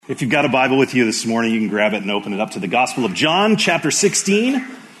If you've got a Bible with you this morning, you can grab it and open it up to the Gospel of John, chapter 16.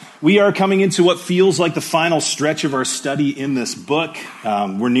 We are coming into what feels like the final stretch of our study in this book.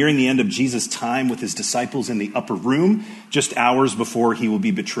 We're nearing the end of Jesus' time with his disciples in the upper room, just hours before he will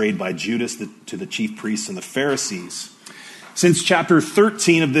be betrayed by Judas to the chief priests and the Pharisees. Since chapter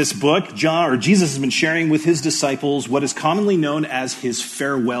 13 of this book, Jesus has been sharing with his disciples what is commonly known as his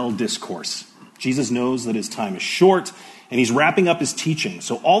farewell discourse. Jesus knows that his time is short, and he's wrapping up his teaching.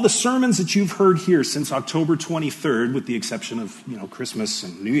 So all the sermons that you've heard here since October 23rd, with the exception of Christmas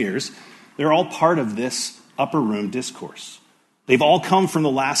and New Year's, they're all part of this upper room discourse. They've all come from the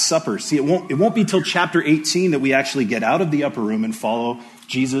Last Supper. See, it won't be till chapter 18 that we actually get out of the upper room and follow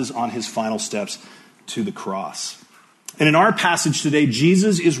Jesus on his final steps to the cross. And in our passage today,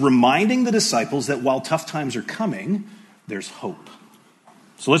 Jesus is reminding the disciples that while tough times are coming, there's hope.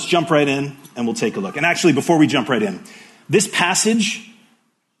 So let's jump right in and we'll take a look. And actually, before we jump right in, this passage,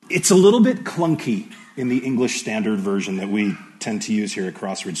 it's a little bit clunky in the English Standard Version that we tend to use here at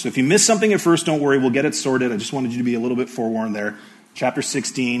Crossridge. So if you miss something at first, don't worry, we'll get it sorted. I just wanted you to be a little bit forewarned there. Chapter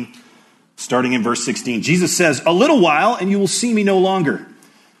 16, starting in verse 16. Jesus says, "A little while and you will see me no longer.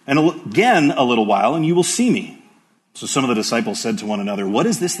 And again, a little while and you will see me." So some of the disciples said to one another, "What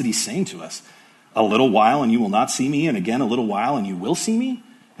is this that he's saying to us? A little while and you will not see me, and again a little while and you will see me?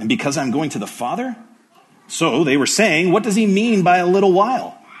 And because I'm going to the Father?" So they were saying, "What does he mean by a little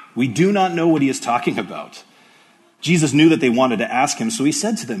while? We do not know what he is talking about." Jesus knew that they wanted to ask him, so he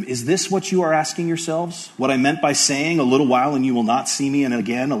said to them, "Is this what you are asking yourselves? What I meant by saying, 'A little while and you will not see me,' and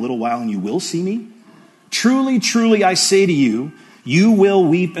again, 'A little while and you will see me'? Truly, truly, I say to you, you will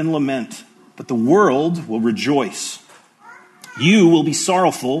weep and lament, but the world will rejoice. You will be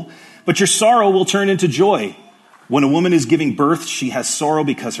sorrowful, but your sorrow will turn into joy. When a woman is giving birth, she has sorrow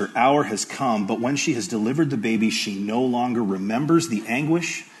because her hour has come. But when she has delivered the baby, she no longer remembers the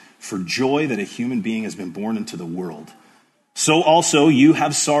anguish for joy that a human being has been born into the world. So also you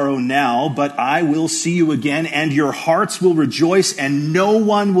have sorrow now, but I will see you again, and your hearts will rejoice, and no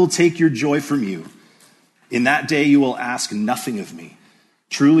one will take your joy from you. In that day you will ask nothing of me.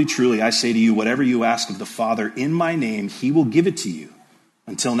 Truly, truly, I say to you, whatever you ask of the Father in my name, he will give it to you.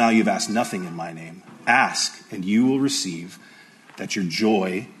 Until now you've asked nothing in my name. Ask, and you will receive, that your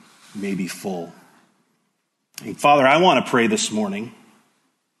joy may be full." And Father, I want to pray this morning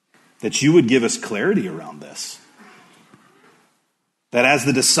that you would give us clarity around this. That as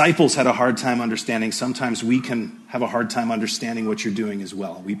the disciples had a hard time understanding, sometimes we can have a hard time understanding what you're doing as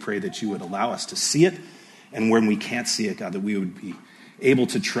well. We pray that you would allow us to see it, and when we can't see it, God, that we would be able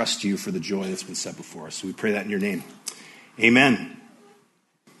to trust you for the joy that's been set before us. So we pray that in your name. Amen.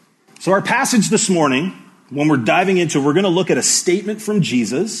 So our passage this morning, when we're diving into, we're going to look at a statement from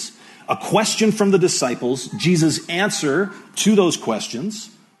Jesus, a question from the disciples, Jesus' answer to those questions,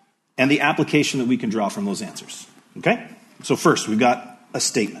 and the application that we can draw from those answers. Okay? So first, we've got a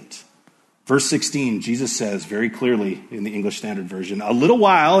statement. Verse 16, Jesus says very clearly in the English Standard Version, "A little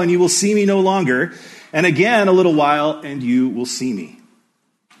while and you will see me no longer, and again a little while and you will see me."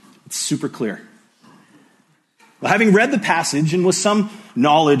 It's super clear. Well, having read the passage and with some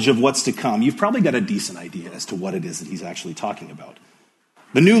knowledge of what's to come, you've probably got a decent idea as to what it is that he's actually talking about.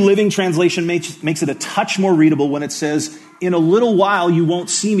 The New Living Translation makes it a touch more readable when it says, "In a little while you won't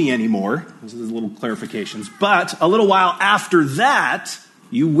see me anymore." This is little clarifications. "But a little while after that,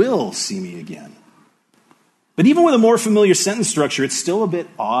 you will see me again." But even with a more familiar sentence structure, it's still a bit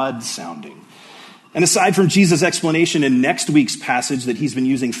odd sounding. And aside from Jesus' explanation in next week's passage that he's been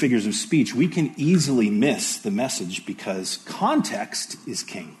using figures of speech, we can easily miss the message because context is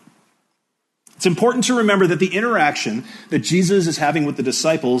king. It's important to remember that the interaction that Jesus is having with the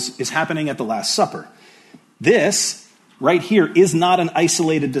disciples is happening at the Last Supper. This, right here, is not an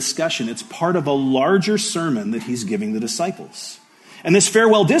isolated discussion. It's part of a larger sermon that he's giving the disciples. And this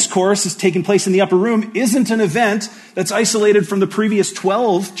farewell discourse is taking place in the upper room isn't an event that's isolated from the previous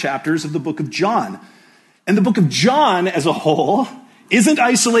 12 chapters of the book of John. And the book of John as a whole isn't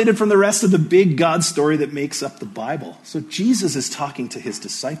isolated from the rest of the big God story that makes up the Bible. So Jesus is talking to his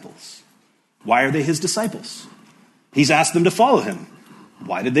disciples. Why are they his disciples? He's asked them to follow him.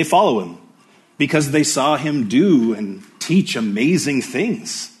 Why did they follow him? Because they saw him do and teach amazing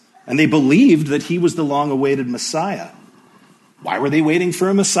things. And they believed that he was the long-awaited Messiah. Why were they waiting for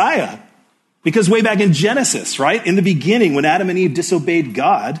a Messiah? Because way back in Genesis, right? In the beginning, when Adam and Eve disobeyed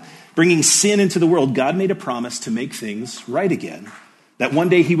God, bringing sin into the world, God made a promise to make things right again. That one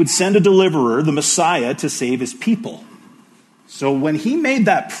day he would send a deliverer, the Messiah, to save his people. So when he made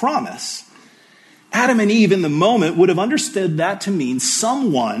that promise, Adam and Eve in the moment would have understood that to mean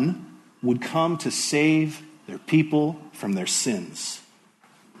someone would come to save their people from their sins.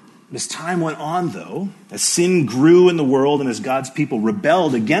 As time went on, though, as sin grew in the world and as God's people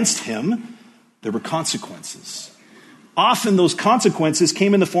rebelled against him, there were consequences. Often those consequences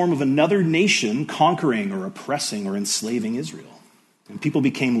came in the form of another nation conquering or oppressing or enslaving Israel. And people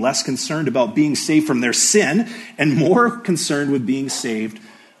became less concerned about being saved from their sin and more concerned with being saved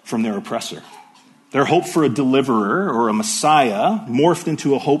from their oppressor. Their hope for a deliverer or a Messiah morphed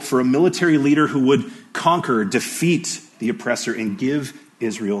into a hope for a military leader who would conquer, defeat the oppressor, and give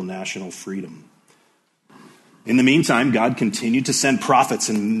Israel national freedom. In the meantime, God continued to send prophets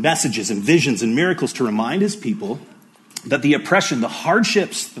and messages and visions and miracles to remind his people that the oppression, the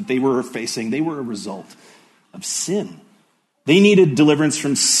hardships that they were facing, they were a result of sin. They needed deliverance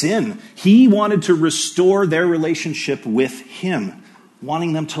from sin. He wanted to restore their relationship with him,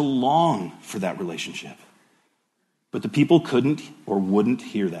 wanting them to long for that relationship. But the people couldn't or wouldn't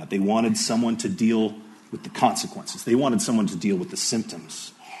hear that. They wanted someone to deal with the consequences. They wanted someone to deal with the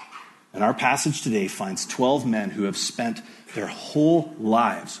symptoms. And our passage today finds 12 men who have spent their whole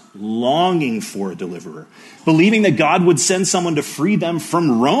lives longing for a deliverer, believing that God would send someone to free them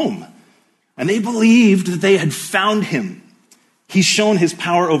from Rome. And they believed that they had found him. He's shown his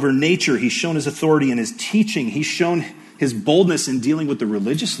power over nature. He's shown his authority in his teaching. He's shown his boldness in dealing with the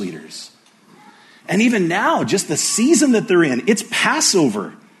religious leaders. And even now, just the season that they're in, it's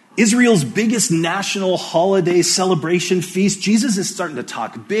Passover, Israel's biggest national holiday celebration feast. Jesus is starting to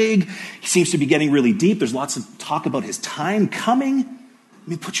talk big. He seems to be getting really deep. There's lots of talk about his time coming. I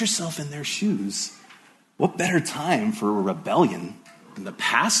mean, put yourself in their shoes. What better time for a rebellion than the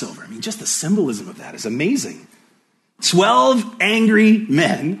Passover? I mean, just the symbolism of that is amazing. 12 angry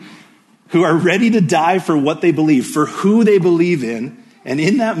men who are ready to die for what they believe, for who they believe in. And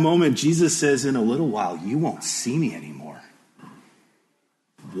in that moment, Jesus says, in a little while, you won't see me anymore.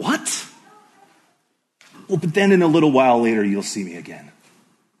 What? Well, but then in a little while later, you'll see me again.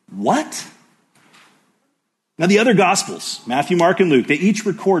 What? Now, the other Gospels, Matthew, Mark, and Luke, they each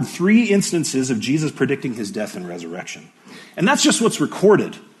record 3 instances of Jesus predicting his death and resurrection. And that's just what's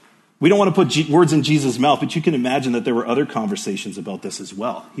recorded. We don't want to put words in Jesus' mouth, but you can imagine that there were other conversations about this as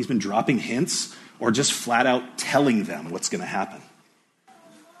well. He's been dropping hints or just flat out telling them what's going to happen.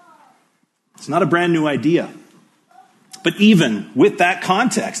 It's not a brand new idea. But even with that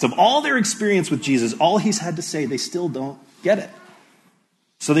context of all their experience with Jesus, all he's had to say, they still don't get it.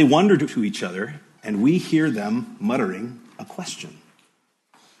 So they wonder to each other, and we hear them muttering a question.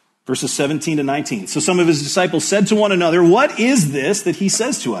 Verses 17 to 19. So some of his disciples said to one another, what is this that he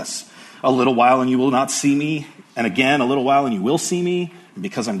says to us? A little while and you will not see me, and again a little while and you will see me,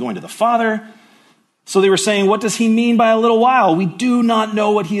 because I'm going to the Father. So they were saying, what does he mean by a little while? We do not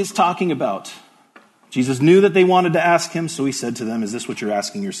know what he is talking about. Jesus knew that they wanted to ask him, so he said to them, is this what you're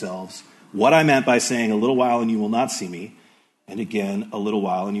asking yourselves? What I meant by saying a little while and you will not see me, and again a little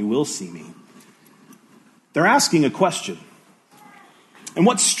while and you will see me. They're asking a question. And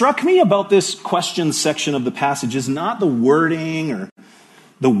what struck me about this question section of the passage is not the wording or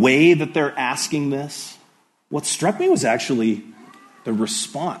the way that they're asking this. What struck me was actually the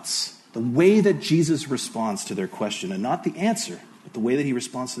response, the way that Jesus responds to their question, and not the answer, but the way that he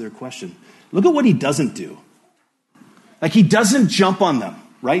responds to their question. Look at what he doesn't do. Like, he doesn't jump on them,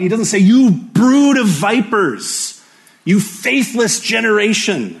 right? He doesn't say, you brood of vipers, you faithless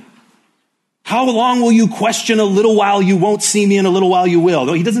generation. How long will you question? A little while you won't see me, and a little while you will.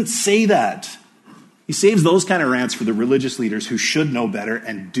 No, he doesn't say that. He saves those kind of rants for the religious leaders who should know better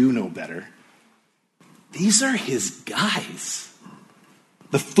and do know better. These are his guys.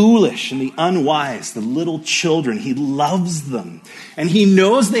 The foolish and the unwise, the little children. He loves them. And he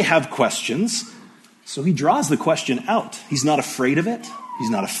knows they have questions, so he draws the question out. He's not afraid of it. He's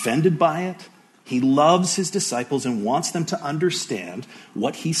not offended by it. He loves his disciples and wants them to understand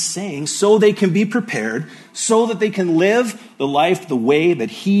what he's saying so they can be prepared, so that they can live the life the way that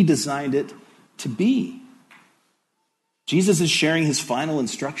he designed it to be. Jesus is sharing his final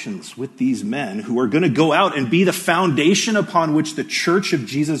instructions with these men who are going to go out and be the foundation upon which the church of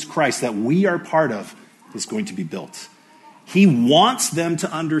Jesus Christ that we are part of is going to be built. He wants them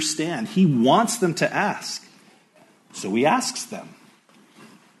to understand. He wants them to ask. So he asks them.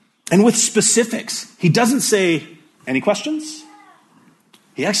 And with specifics. He doesn't say, any questions?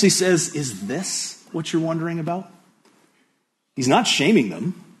 He actually says, is this what you're wondering about? He's not shaming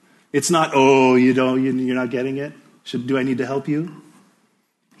them. It's not, oh, you're not getting it. Do I need to help you?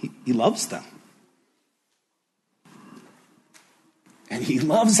 He loves them. And he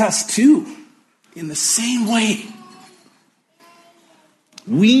loves us too, in the same way.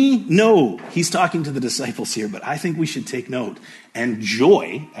 We know he's talking to the disciples here, but I think we should take note and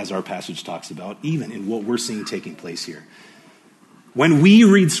joy, as our passage talks about, even in what we're seeing taking place here. When we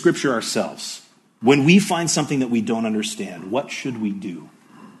read Scripture ourselves, when we find something that we don't understand, what should we do?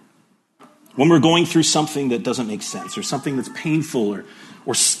 When we're going through something that doesn't make sense, or something that's painful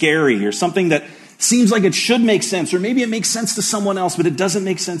or scary, or something that seems like it should make sense, or maybe it makes sense to someone else, but it doesn't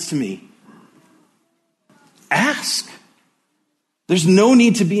make sense to me, ask. There's no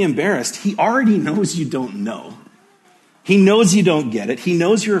need to be embarrassed. He already knows you don't know. He knows you don't get it. He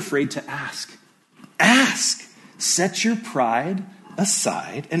knows you're afraid to ask. Ask. Set your pride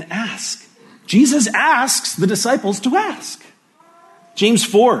aside and ask. Jesus asks the disciples to ask. James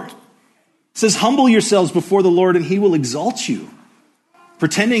 4 says, humble yourselves before the Lord and he will exalt you.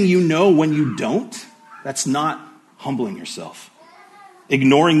 Pretending you know when you don't, that's not humbling yourself.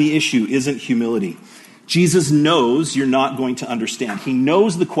 Ignoring the issue isn't humility. Jesus knows you're not going to understand. He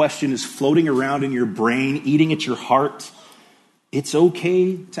knows the question is floating around in your brain, eating at your heart. It's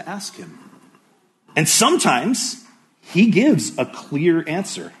okay to ask him. And sometimes he gives a clear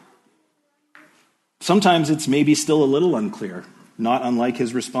answer. Sometimes it's maybe still a little unclear, not unlike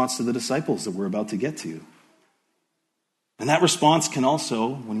his response to the disciples that we're about to get to. And that response can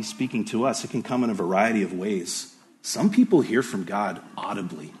also, when he's speaking to us, it can come in a variety of ways. Some people hear from God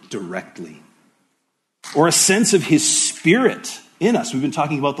audibly, directly, or a sense of his Spirit in us. We've been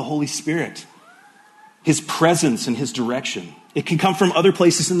talking about the Holy Spirit, his presence and his direction. It can come from other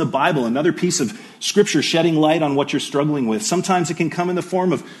places in the Bible, another piece of Scripture shedding light on what you're struggling with. Sometimes it can come in the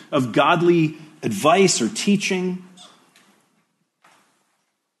form of godly advice or teaching.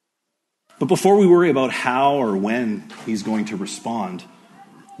 But before we worry about how or when he's going to respond,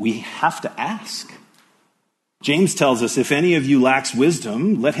 we have to ask. James tells us, if any of you lacks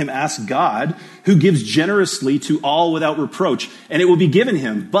wisdom, let him ask God, who gives generously to all without reproach, and it will be given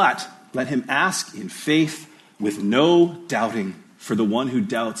him. But let him ask in faith with no doubting. For the one who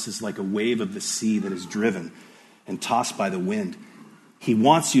doubts is like a wave of the sea that is driven and tossed by the wind. He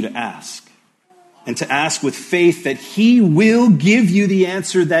wants you to ask. And to ask with faith that he will give you the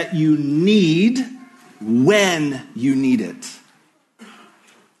answer that you need when you need it.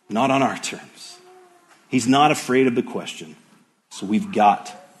 Not on our terms. He's not afraid of the question. So we've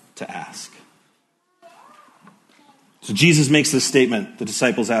got to ask. So Jesus makes this statement. The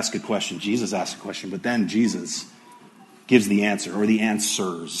disciples ask a question. Jesus asks a question. But then Jesus gives the answer, or the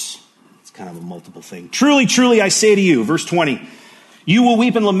answers. It's kind of a multiple thing. Truly, truly, I say to you, verse 20, you will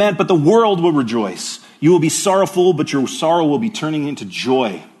weep and lament, but the world will rejoice. You will be sorrowful, but your sorrow will be turning into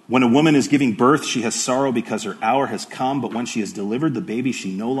joy. When a woman is giving birth, she has sorrow because her hour has come. But when she has delivered the baby,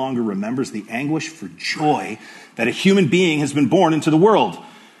 she no longer remembers the anguish for joy that a human being has been born into the world.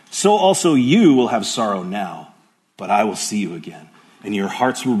 So also you will have sorrow now, but I will see you again, and your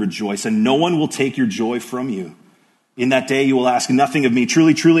hearts will rejoice, and no one will take your joy from you. In that day you will ask nothing of me.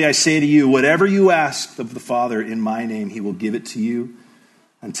 Truly, truly, I say to you, whatever you ask of the Father in my name, he will give it to you.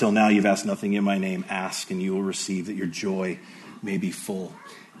 Until now you've asked nothing in my name. Ask and you will receive, that your joy may be full.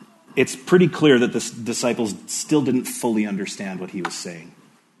 It's pretty clear that the disciples still didn't fully understand what he was saying.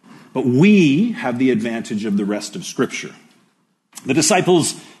 But we have the advantage of the rest of Scripture. The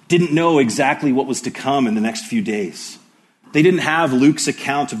disciples didn't know exactly what was to come in the next few days. They didn't have Luke's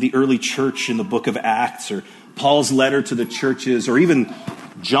account of the early church in the book of Acts, or Paul's letter to the churches, or even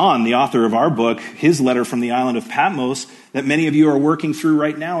John, the author of our book, his letter from the island of Patmos that many of you are working through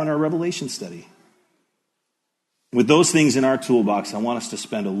right now in our Revelation study. With those things in our toolbox, I want us to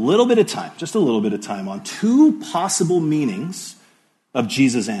spend a little bit of time, just a little bit of time, on two possible meanings of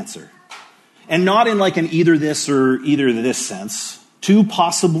Jesus' answer. And not in like an either this or either this sense. Two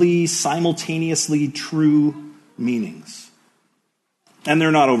possibly simultaneously true meanings. And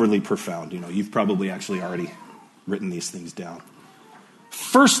they're not overly profound. You've probably actually already written these things down.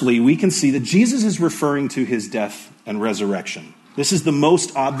 Firstly, we can see that Jesus is referring to his death and resurrection. This is the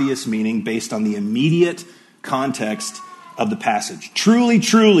most obvious meaning based on the immediate context of the passage. Truly,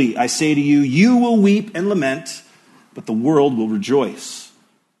 truly, I say to you, you will weep and lament, but the world will rejoice.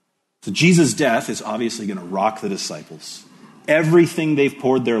 So Jesus' death is obviously going to rock the disciples. Everything they've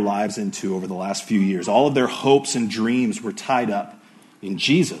poured their lives into over the last few years, all of their hopes and dreams were tied up in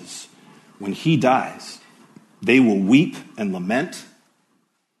Jesus. When he dies, they will weep and lament,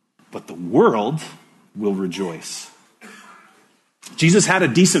 but the world will rejoice. Jesus had a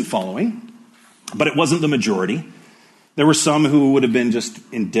decent following, but it wasn't the majority. There were some who would have been just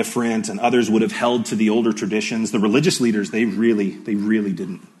indifferent, and others would have held to the older traditions. The religious leaders, they really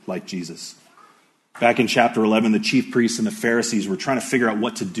didn't like Jesus. Back in chapter 11, the chief priests and the Pharisees were trying to figure out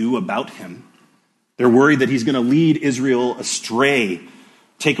what to do about him. They're worried that he's going to lead Israel astray,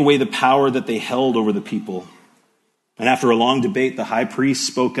 take away the power that they held over the people. And after a long debate, the high priest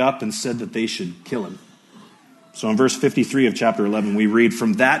spoke up and said that they should kill him. So in verse 53 of chapter 11, we read,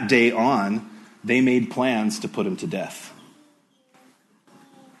 "From that day on, they made plans to put him to death."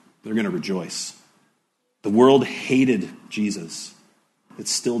 They're going to rejoice. The world hated Jesus. It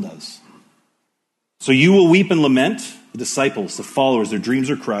still does. "So you will weep and lament." The disciples, the followers, their dreams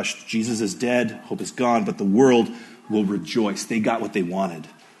are crushed. Jesus is dead. Hope is gone. But the world will rejoice. They got what they wanted.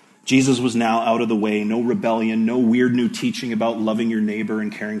 Jesus was now out of the way. No rebellion. No weird new teaching about loving your neighbor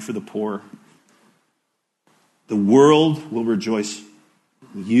and caring for the poor. The world will rejoice.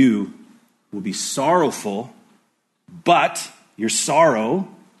 You will be sorrowful, but your sorrow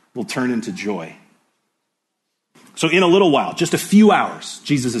will turn into joy. So in a little while, just a few hours,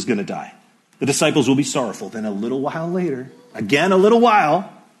 Jesus is going to die. The disciples will be sorrowful. Then a little while later, again a little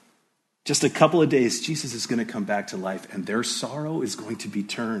while, just a couple of days, Jesus is going to come back to life, and their sorrow is going to be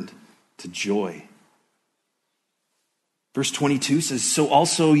turned to joy. Verse 22 says, "So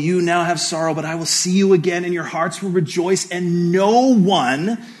also you now have sorrow, but I will see you again, and your hearts will rejoice, and no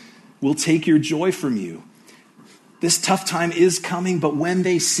one will take your joy from you." This tough time is coming, but when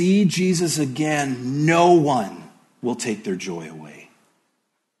they see Jesus again, no one will take their joy away.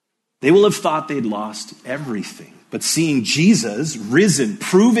 They will have thought they'd lost everything. But seeing Jesus risen,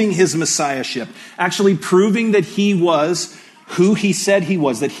 proving his messiahship, actually proving that he was who he said he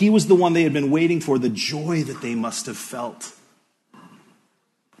was, that he was the one they had been waiting for, the joy that they must have felt.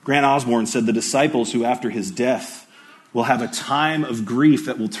 Grant Osborne said the disciples who after his death will have a time of grief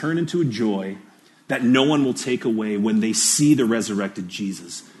that will turn into a joy that no one will take away when they see the resurrected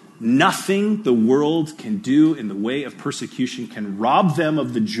Jesus. Nothing the world can do in the way of persecution can rob them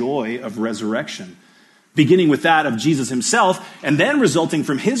of the joy of resurrection, beginning with that of Jesus himself, and then resulting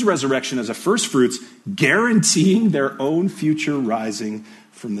from his resurrection as a first fruits, guaranteeing their own future rising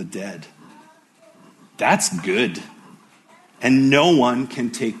from the dead. That's good. And no one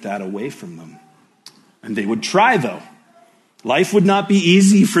can take that away from them. And they would try, though. Life would not be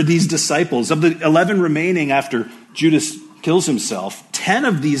easy for these disciples. Of the 11 remaining after Judas kills himself, 10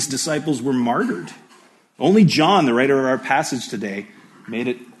 of these disciples were martyred. Only John, the writer of our passage today, made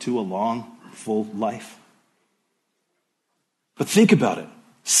it to a long, full life. But think about it.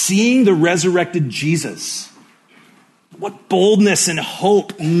 Seeing the resurrected Jesus, what boldness and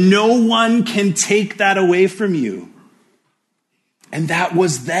hope. No one can take that away from you. And that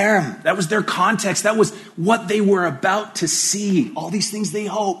was them. That was their context. That was what they were about to see. All these things they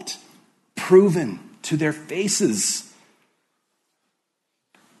hoped, proven to their faces.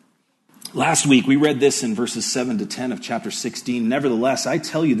 Last week, we read this in verses 7 to 10 of chapter 16. "Nevertheless, I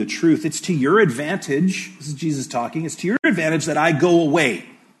tell you the truth. It's to your advantage," this is Jesus talking, "it's to your advantage that I go away."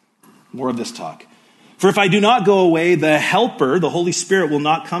 More of this talk. "For if I do not go away, the Helper, the Holy Spirit, will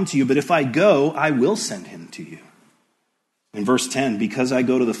not come to you. But if I go, I will send him to you." In verse 10, "Because I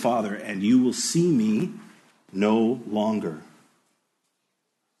go to the Father, and you will see me no longer."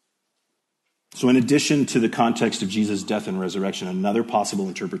 So in addition to the context of Jesus' death and resurrection, another possible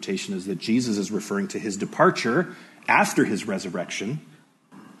interpretation is that Jesus is referring to his departure after his resurrection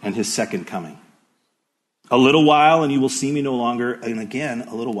and his second coming. "A little while and you will see me no longer, and again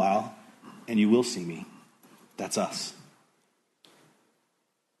a little while and you will see me." That's us.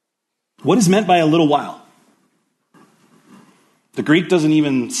 What is meant by a little while? The Greek doesn't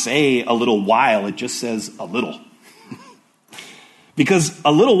even say a little while, it just says a little. Because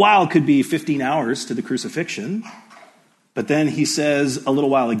a little while could be 15 hours to the crucifixion, but then he says a little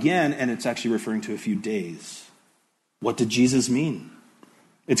while again, and it's actually referring to a few days. What did Jesus mean?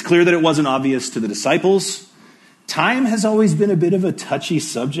 It's clear that it wasn't obvious to the disciples. Time has always been a bit of a touchy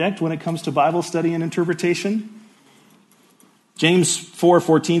subject when it comes to Bible study and interpretation. James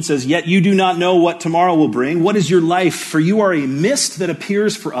 4:14 says, "Yet you do not know what tomorrow will bring. What is your life? For you are a mist that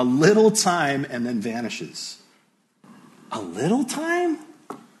appears for a little time and then vanishes." A little time?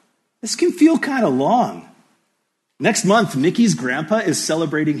 This can feel kind of long. Next month, Nikki's grandpa is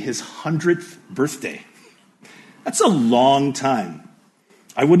celebrating his 100th birthday. That's a long time.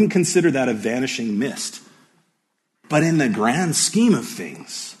 I wouldn't consider that a vanishing mist. But in the grand scheme of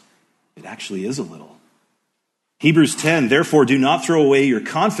things, it actually is a little. Hebrews 10, "Therefore do not throw away your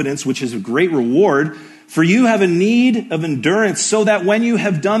confidence, which is a great reward, for you have a need of endurance, so that when you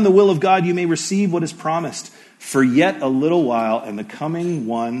have done the will of God, you may receive what is promised. For yet a little while, and the coming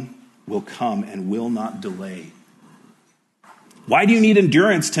one will come and will not delay." Why do you need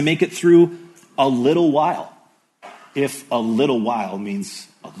endurance to make it through a little while? If a little while means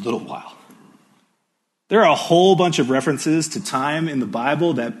a little while. There are a whole bunch of references to time in the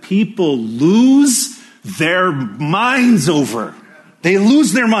Bible that people lose their minds over. They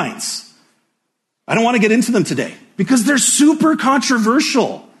lose their minds. I don't want to get into them today because they're super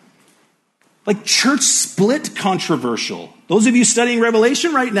controversial. Like church split controversial. Those of you studying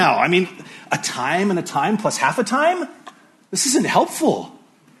Revelation right now, I mean, a time and a time plus half a time? This isn't helpful.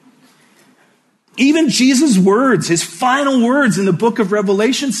 Even Jesus' words, his final words in the book of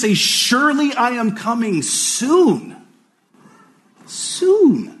Revelation say, surely I am coming soon.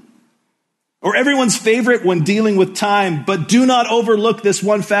 Soon. Or everyone's favorite when dealing with time, but do not overlook this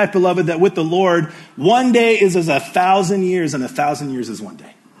one fact, beloved, that with the Lord, one day is as 1,000 years, and 1,000 years is one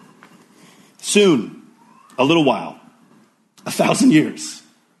day. Soon, a little while, 1,000 years.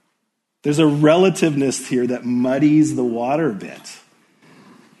 There's a relativeness here that muddies the water a bit.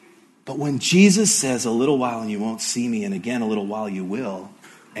 But when Jesus says, a little while and you won't see me, and again, a little while you will,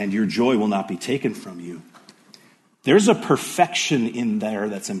 and your joy will not be taken from you, there's a perfection in there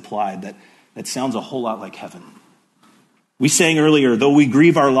that's implied that sounds a whole lot like heaven. We sang earlier, though we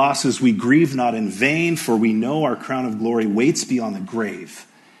grieve our losses, we grieve not in vain, for we know our crown of glory waits beyond the grave.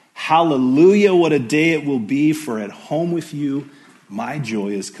 Hallelujah, what a day it will be, for at home with you, my joy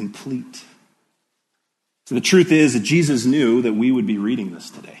is complete. So the truth is that Jesus knew that we would be reading this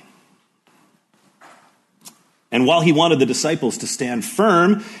today. And while he wanted the disciples to stand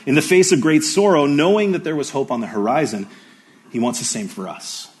firm in the face of great sorrow, knowing that there was hope on the horizon, he wants the same for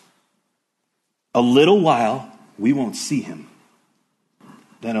us. A little while, we won't see him.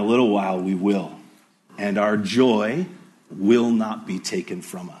 Then a little while, we will. And our joy will not be taken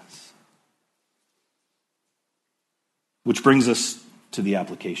from us. Which brings us to the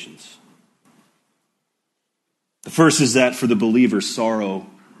applications. The first is that for the believer, sorrow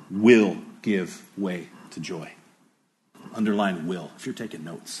will give way to joy. Underline will. If you're taking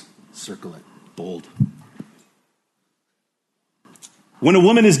notes, circle it, bold. When a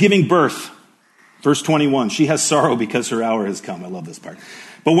woman is giving birth, verse 21, she has sorrow because her hour has come. I love this part.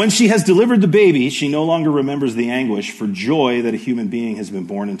 But when she has delivered the baby, she no longer remembers the anguish for joy that a human being has been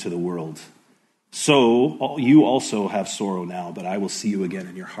born into the world. So you also have sorrow now, but I will see you again,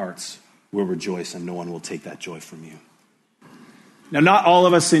 and your hearts will rejoice, and no one will take that joy from you. Now, not all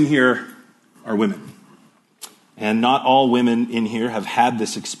of us in here are women. And not all women in here have had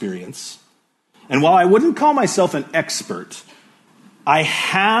this experience. And while I wouldn't call myself an expert, I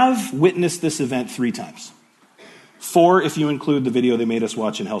have witnessed this event 3 times. 4 if you include the video they made us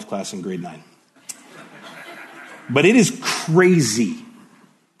watch in health class in grade 9. But it is crazy.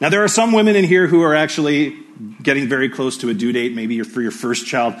 Now, there are some women in here who are actually getting very close to a due date, maybe you're for your first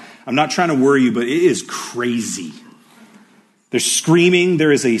child. I'm not trying to worry you, but it is crazy. There's screaming.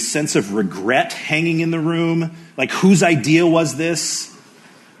 There is a sense of regret hanging in the room. Like, whose idea was this?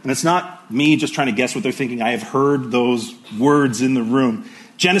 And it's not me just trying to guess what they're thinking. I have heard those words in the room.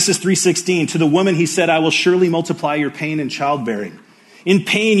 Genesis 3:16, to the woman he said, I will surely multiply your pain in childbearing. In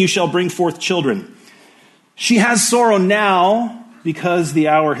pain you shall bring forth children. She has sorrow now because the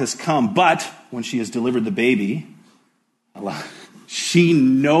hour has come. But when she has delivered the baby, she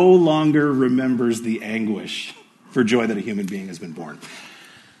no longer remembers the anguish for joy that a human being has been born.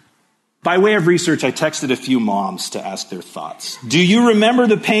 By way of research, I texted a few moms to ask their thoughts. Do you remember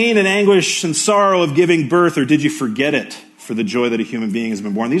the pain and anguish and sorrow of giving birth, or did you forget it for the joy that a human being has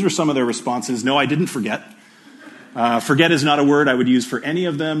been born? These were some of their responses. No, I didn't forget. Forget is not a word I would use for any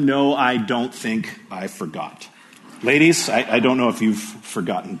of them. No, I don't think I forgot. Ladies, I don't know if you've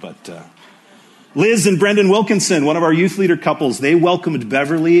forgotten, but Liz and Brendan Wilkinson, one of our youth leader couples, they welcomed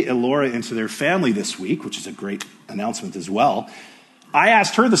Beverly Elora into their family this week, which is a great announcement as well. I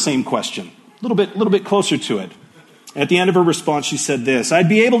asked her the same question, a little bit closer to it. At the end of her response, she said this: I'd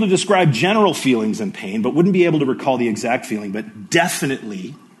be able to describe general feelings and pain, but wouldn't be able to recall the exact feeling. But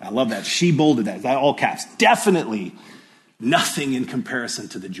definitely, I love that, she bolded that all caps, definitely nothing in comparison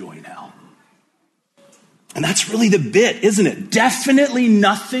to the joy now. And that's really the bit, isn't it? Definitely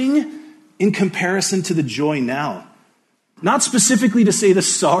nothing in comparison to the joy now. Not specifically to say the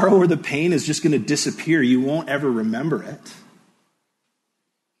sorrow or the pain is just going to disappear. You won't ever remember it.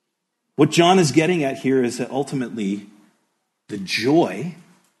 What John is getting at here is that ultimately the joy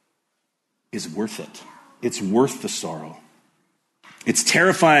is worth it. It's worth the sorrow. It's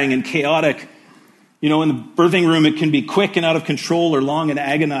terrifying and chaotic. You know, in the birthing room, it can be quick and out of control or long and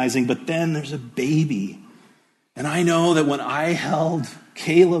agonizing, but then there's a baby. And I know that when I held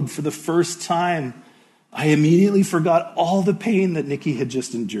Caleb for the first time, I immediately forgot all the pain that Nikki had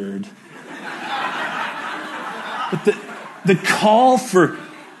just endured. But the call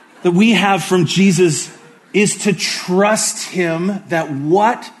that we have from Jesus is to trust him that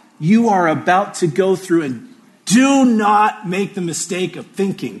what you are about to go through, and do not make the mistake of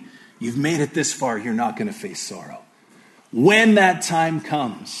thinking you've made it this far, you're not going to face sorrow. When that time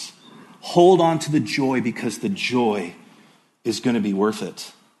comes, hold on to the joy, because the joy is going to be worth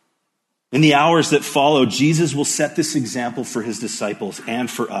it. In the hours that follow, Jesus will set this example for his disciples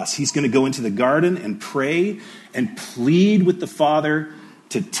and for us. He's going to go into the garden and pray and plead with the Father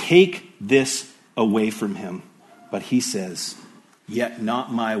to take this away from him. But he says, "Yet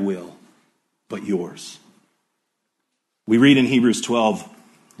not my will, but yours." We read in Hebrews 12,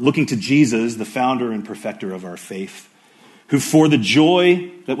 looking to Jesus, the founder and perfecter of our faith, who for the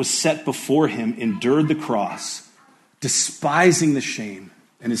joy that was set before him endured the cross, despising the shame,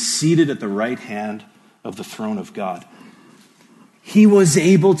 and is seated at the right hand of the throne of God. He was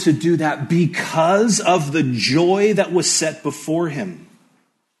able to do that because of the joy that was set before him.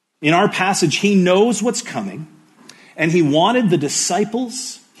 In our passage, he knows what's coming, and he wanted the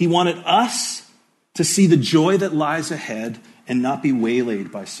disciples, he wanted us to see the joy that lies ahead and not be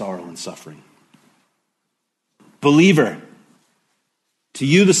waylaid by sorrow and suffering. Believer, to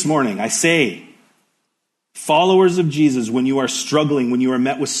you this morning, I say, followers of Jesus, when you are struggling, when you are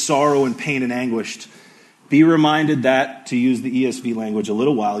met with sorrow and pain and anguish, be reminded that, to use the ESV language, a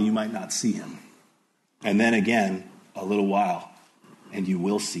little while you might not see him. And then again, a little while, and you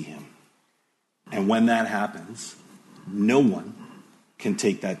will see him. And when that happens, no one can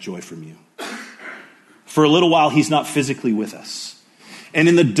take that joy from you. For a little while, he's not physically with us. And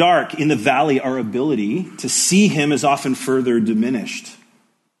in the dark, in the valley, our ability to see him is often further diminished.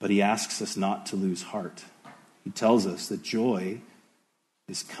 But he asks us not to lose heart. He tells us that joy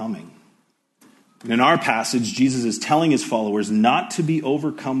is coming. And in our passage, Jesus is telling his followers not to be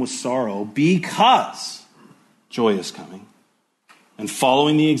overcome with sorrow because joy is coming. And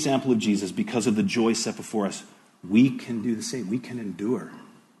following the example of Jesus, because of the joy set before us, we can do the same. We can endure.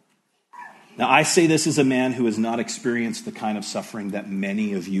 Now, I say this as a man who has not experienced the kind of suffering that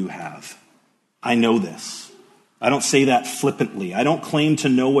many of you have. I know this. I don't say that flippantly. I don't claim to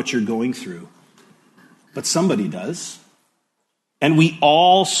know what you're going through. But somebody does. And we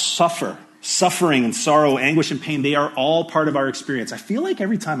all suffer. Suffering and sorrow, anguish and pain, they are all part of our experience. I feel like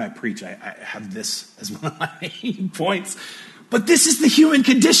every time I preach, I have this as one of my main points. But this is the human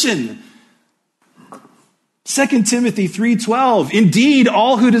condition. 2 Timothy 3:12, indeed,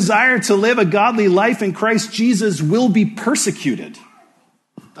 all who desire to live a godly life in Christ Jesus will be persecuted.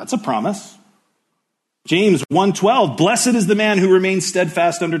 That's a promise. James 1:12, blessed is the man who remains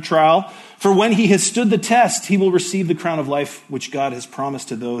steadfast under trial, for when he has stood the test, he will receive the crown of life which God has promised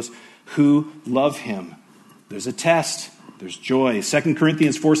to those who love him. There's a test. There's joy. 2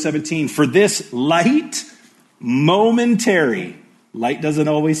 Corinthians 4:17, for this light, momentary, light doesn't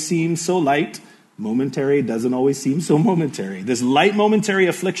always seem so light, momentary doesn't always seem so momentary. This light momentary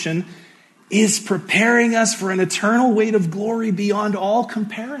affliction is preparing us for an eternal weight of glory beyond all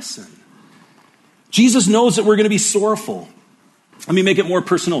comparison. Jesus knows that we're going to be sorrowful. Let me make it more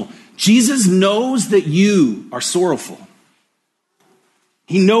personal. Jesus knows that you are sorrowful.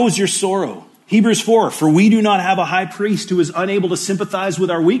 He knows your sorrow. Hebrews 4, for we do not have a high priest who is unable to sympathize with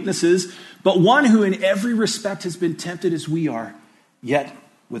our weaknesses, but one who in every respect has been tempted as we are, yet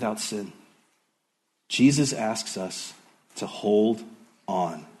without sin. Jesus asks us to hold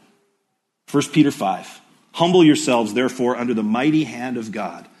on. 1 Peter 5, humble yourselves, therefore, under the mighty hand of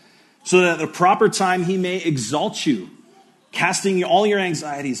God, so that at the proper time he may exalt you, casting all your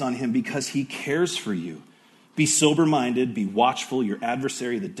anxieties on him because he cares for you. Be sober-minded, be watchful. Your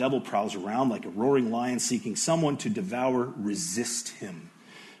adversary, the devil, prowls around like a roaring lion seeking someone to devour. Resist him.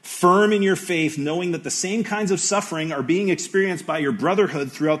 Firm in your faith, knowing that the same kinds of suffering are being experienced by your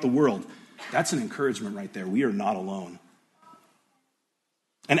brotherhood throughout the world. That's an encouragement right there. We are not alone.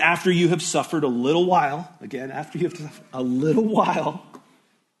 And after you have suffered a little while,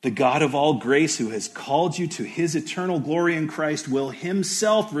 the God of all grace, who has called you to his eternal glory in Christ, will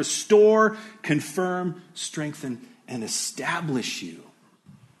himself restore, confirm, strengthen, and establish you.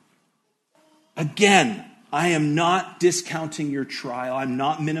 Again, I am not discounting your trial. I'm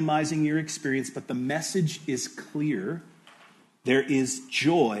not minimizing your experience, but the message is clear. There is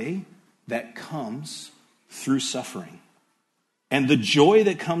joy that comes through suffering. And the joy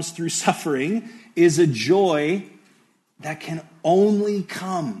that comes through suffering is a joy that can only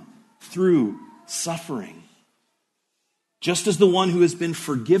come through suffering. Just as the one who has been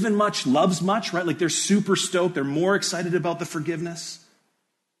forgiven much loves much, right? Like they're super stoked. They're more excited about the forgiveness.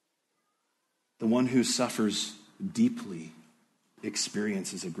 The one who suffers deeply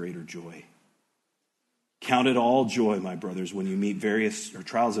experiences a greater joy. Count it all joy, my brothers, when you meet various or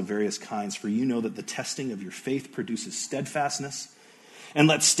trials of various kinds, for you know that the testing of your faith produces steadfastness. And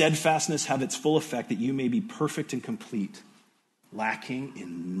let steadfastness have its full effect, that you may be perfect and complete, lacking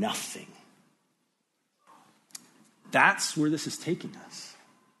in nothing. That's where this is taking us.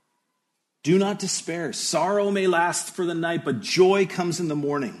 Do not despair. Sorrow may last for the night, but joy comes in the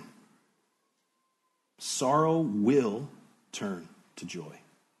morning. sorrow will turn to joy.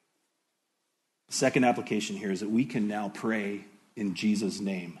 The second application here is that we can now pray in Jesus'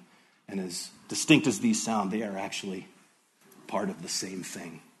 name. And as distinct as these sound, they are actually part of the same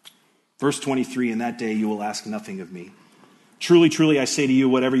thing. Verse 23, in that day you will ask nothing of me. Truly, truly, I say to you,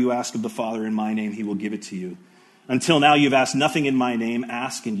 whatever you ask of the Father in my name, he will give it to you. Until now you've asked nothing in my name.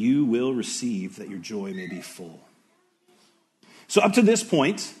 Ask and you will receive, that your joy may be full. So up to this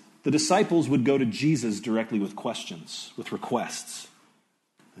point, the disciples would go to Jesus directly with questions, with requests.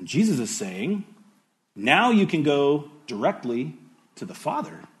 And Jesus is saying, now you can go directly to the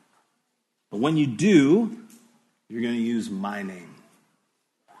Father. But when you do, you're going to use my name.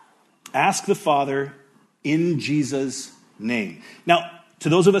 Ask the Father in Jesus' name. Now, to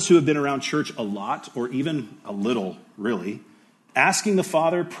those of us who have been around church a lot, or even a little, really, asking the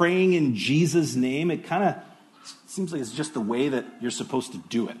Father, praying in Jesus' name, it kind of seems like it's just the way that you're supposed to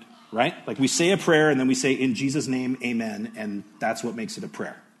do it, right? Like we say a prayer and then we say, in Jesus' name, amen, and that's what makes it a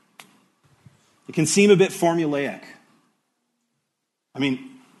prayer. It can seem a bit formulaic. I mean,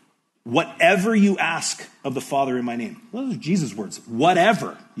 whatever you ask of the Father in my name. Those are Jesus' words.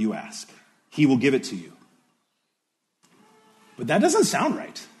 Whatever you ask, he will give it to you. But that doesn't sound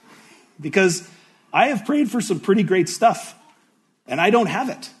right. Because I have prayed for some pretty great stuff, and I don't have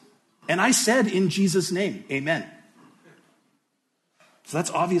it. And I said in Jesus' name, amen. So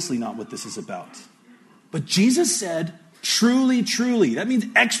that's obviously not what this is about. But Jesus said, truly, truly. That means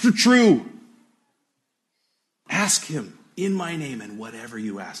extra true. Ask him in my name, and whatever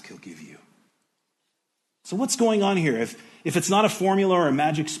you ask, he'll give you. So what's going on here? If it's not a formula or a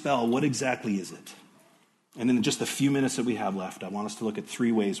magic spell, what exactly is it? And in just the few minutes that we have left, I want us to look at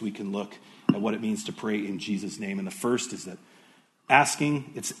three ways we can look at what it means to pray in Jesus' name. And the first is that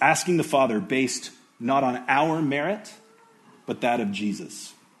it's asking the Father based not on our merit, but that of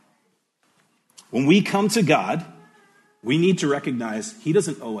Jesus. When we come to God, we need to recognize he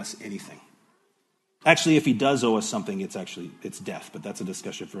doesn't owe us anything. Actually, if he does owe us something, it's death, but that's a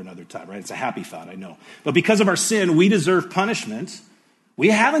discussion for another time, right? It's a happy thought, I know. But because of our sin, we deserve punishment. We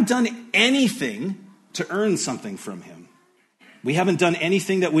haven't done anything to earn something from him. We haven't done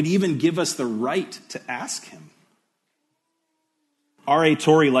anything that would even give us the right to ask him. R.A.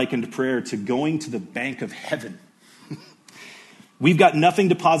 Torrey likened prayer to going to the bank of heaven. We've got nothing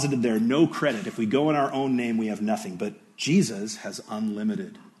deposited there, no credit. If we go in our own name, we have nothing. But Jesus has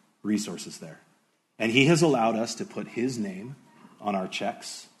unlimited resources there. And he has allowed us to put his name on our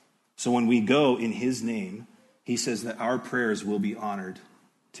checks. So when we go in his name, he says that our prayers will be honored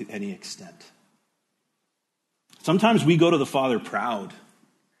to any extent. Sometimes we go to the Father proud,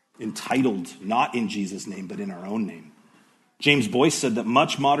 entitled, not in Jesus' name, but in our own name. James Boyce said that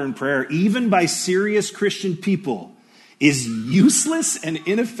much modern prayer, even by serious Christian people, is useless and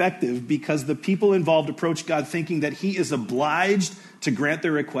ineffective because the people involved approach God thinking that he is obliged to grant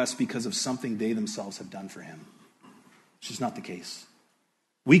their request because of something they themselves have done for him. Which is not the case.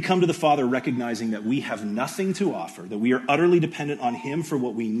 We come to the Father recognizing that we have nothing to offer, that we are utterly dependent on him for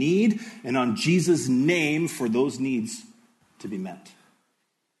what we need, and on Jesus' name for those needs to be met.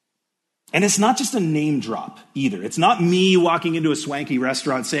 And it's not just a name drop either. It's not me walking into a swanky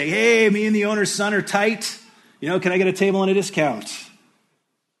restaurant saying, hey, me and the owner's son are tight. Can I get a table and a discount?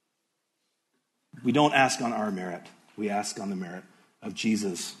 We don't ask on our merit. We ask on the merit of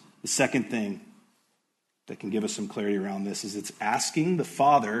Jesus. The second thing that can give us some clarity around this is it's asking the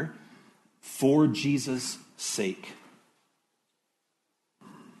Father for Jesus' sake.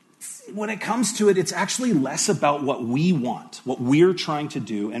 When it comes to it, it's actually less about what we want, what we're trying to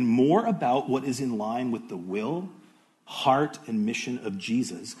do, and more about what is in line with the will, heart, and mission of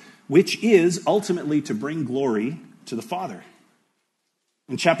Jesus, which is ultimately to bring glory to the Father.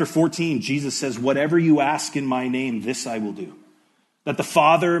 In chapter 14, Jesus says, whatever you ask in my name, this I will do, that the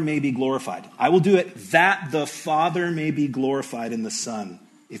Father may be glorified. I will do it that the Father may be glorified in the Son.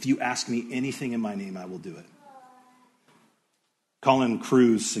 If you ask me anything in my name, I will do it. Colin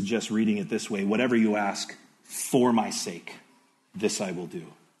Cruz suggests reading it this way, whatever you ask for my sake, this I will do.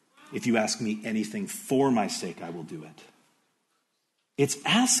 If you ask me anything for my sake, I will do it. It's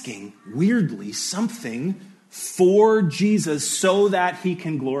asking, weirdly, something for Jesus so that he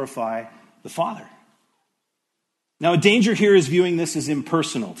can glorify the Father. Now, a danger here is viewing this as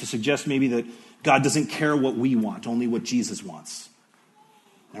impersonal, to suggest maybe that God doesn't care what we want, only what Jesus wants.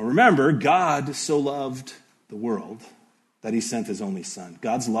 Now remember, God so loved the world that he sent his only Son.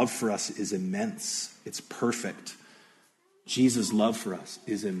 God's love for us is immense. It's perfect. Jesus' love for us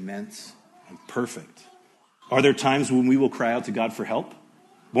is immense and perfect. Are there times when we will cry out to God for help?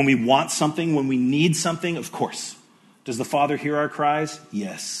 When we want something, when we need something? Of course. Does the Father hear our cries?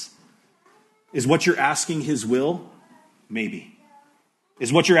 Yes. Is what you're asking his will? Maybe.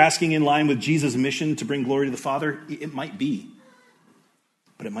 Is what you're asking in line with Jesus' mission to bring glory to the Father? It might be,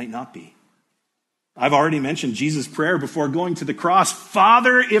 but it might not be. I've already mentioned Jesus' prayer before going to the cross.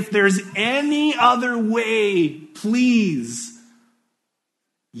 Father, if there's any other way, please.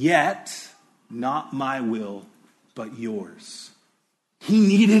 Yet, not my will, but yours. He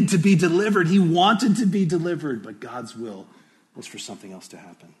needed to be delivered. He wanted to be delivered, but God's will was for something else to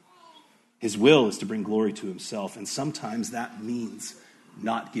happen. His will is to bring glory to himself, and sometimes that means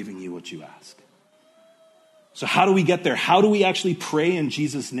not giving you what you ask. So how do we get there? How do we actually pray in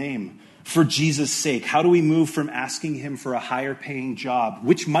Jesus' name for Jesus' sake? How do we move from asking him for a higher paying job,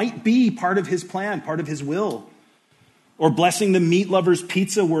 which might be part of his plan, part of his will, or blessing the meat lover's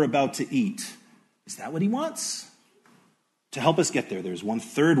pizza we're about to eat? Is that what he wants? To help us get there, there's one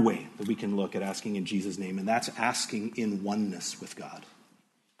third way that we can look at asking in Jesus' name, and that's asking in oneness with God.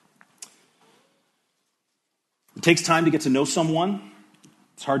 It takes time to get to know someone.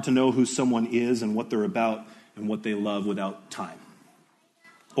 It's hard to know who someone is and what they're about and what they love without time.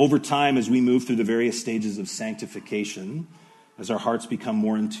 Over time, as we move through the various stages of sanctification, as our hearts become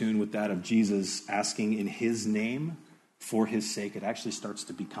more in tune with that of Jesus, asking in his name for his sake, it actually starts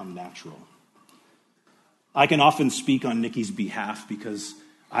to become natural. I can often speak on Nikki's behalf because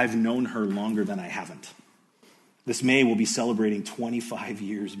I've known her longer than I haven't. This May, we'll be celebrating 25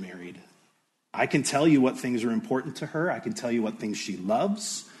 years married. I can tell you what things are important to her. I can tell you what things she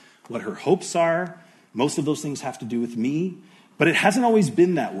loves, what her hopes are. Most of those things have to do with me, but it hasn't always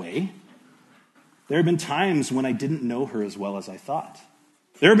been that way. There have been times when I didn't know her as well as I thought.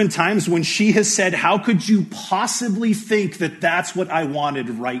 There have been times when she has said, how could you possibly think that that's what I wanted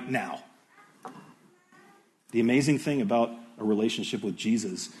right now? The amazing thing about a relationship with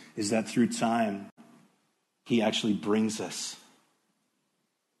Jesus is that through time, he actually brings us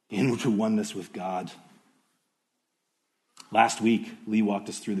into oneness with God. Last week, Lee walked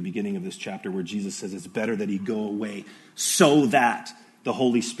us through the beginning of this chapter where Jesus says it's better that he go away so that the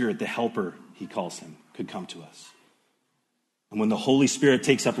Holy Spirit, the helper, he calls him, could come to us. And when the Holy Spirit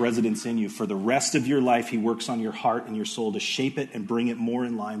takes up residence in you, for the rest of your life, he works on your heart and your soul to shape it and bring it more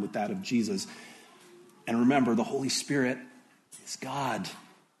in line with that of Jesus. And remember, the Holy Spirit is God.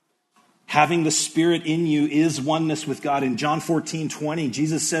 Having the Spirit in you is oneness with God. In John 14:20,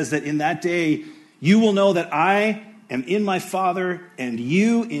 Jesus says that in that day, you will know that I am in my Father, and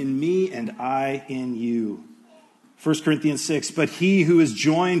you in me, and I in you. 1 Corinthians 6, but he who is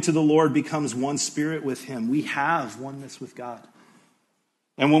joined to the Lord becomes one spirit with him. We have oneness with God.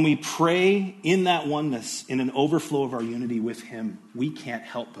 And when we pray in that oneness, in an overflow of our unity with him, we can't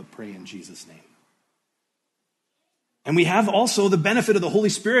help but pray in Jesus' name. And we have also the benefit of the Holy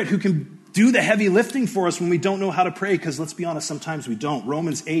Spirit who can do the heavy lifting for us when we don't know how to pray, because let's be honest, sometimes we don't.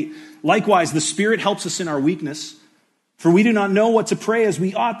 Romans 8, likewise, the Spirit helps us in our weakness. For we do not know what to pray as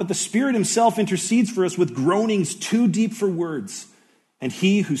we ought, but the Spirit himself intercedes for us with groanings too deep for words. And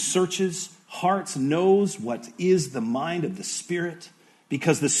he who searches hearts knows what is the mind of the Spirit,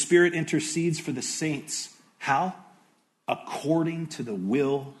 because the Spirit intercedes for the saints. How? According to the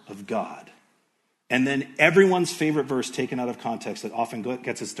will of God. And then everyone's favorite verse taken out of context that often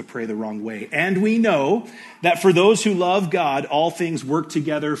gets us to pray the wrong way. And we know that for those who love God, all things work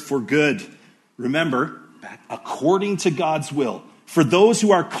together for good. Remember, according to God's will, for those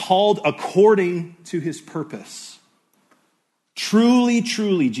who are called according to his purpose. Truly,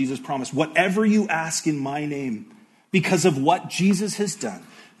 truly, Jesus promised, whatever you ask in my name, because of what Jesus has done,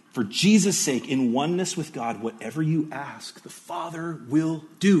 for Jesus' sake, in oneness with God, whatever you ask, the Father will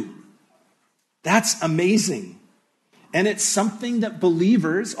do. That's amazing. And it's something that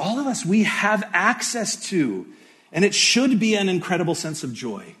believers, all of us, we have access to. And it should be an incredible sense of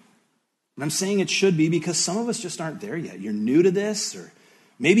joy. And I'm saying it should be because some of us just aren't there yet. You're new to this, or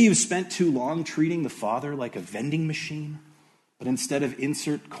maybe you've spent too long treating the Father like a vending machine. But instead of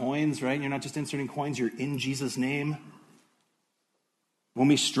insert coins, right? You're not just inserting coins, you're in Jesus' name. When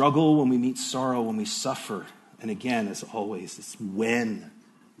we struggle, when we meet sorrow, when we suffer, and again, as always, it's when,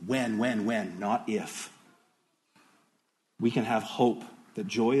 not if. We can have hope that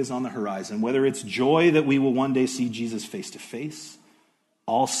joy is on the horizon, whether it's joy that we will one day see Jesus face to face,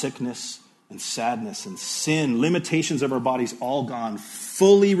 all sickness and sadness and sin, limitations of our bodies all gone,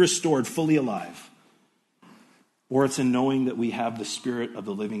 fully restored, fully alive. Or it's in knowing that we have the Spirit of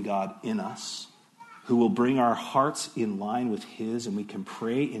the living God in us, who will bring our hearts in line with his, and we can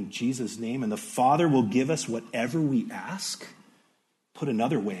pray in Jesus' name, and the Father will give us whatever we ask. Put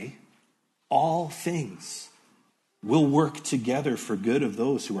another way, all things will work together for good of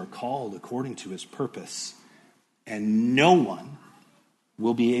those who are called according to his purpose, and no one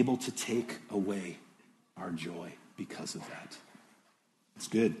will be able to take away our joy because of that. It's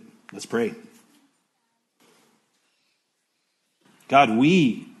good. Let's pray. God,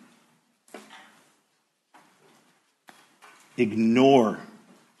 we ignore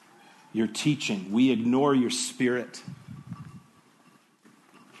your teaching. We ignore your Spirit.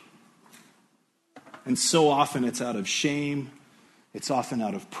 And so often it's out of shame. It's often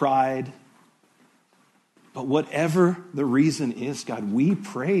out of pride. But whatever the reason is, God, we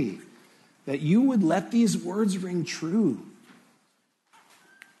pray that you would let these words ring true.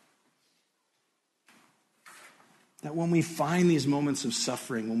 That when we find these moments of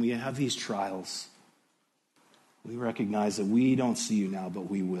suffering, when we have these trials, we recognize that we don't see you now, but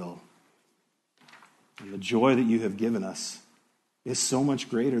we will. And the joy that you have given us is so much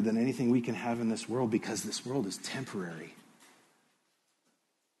greater than anything we can have in this world, because this world is temporary.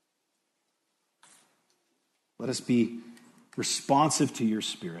 Let us be responsive to your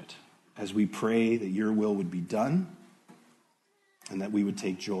Spirit as we pray that your will would be done and that we would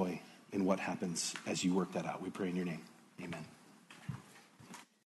take joy in what happens as you work that out. We pray in your name. Amen.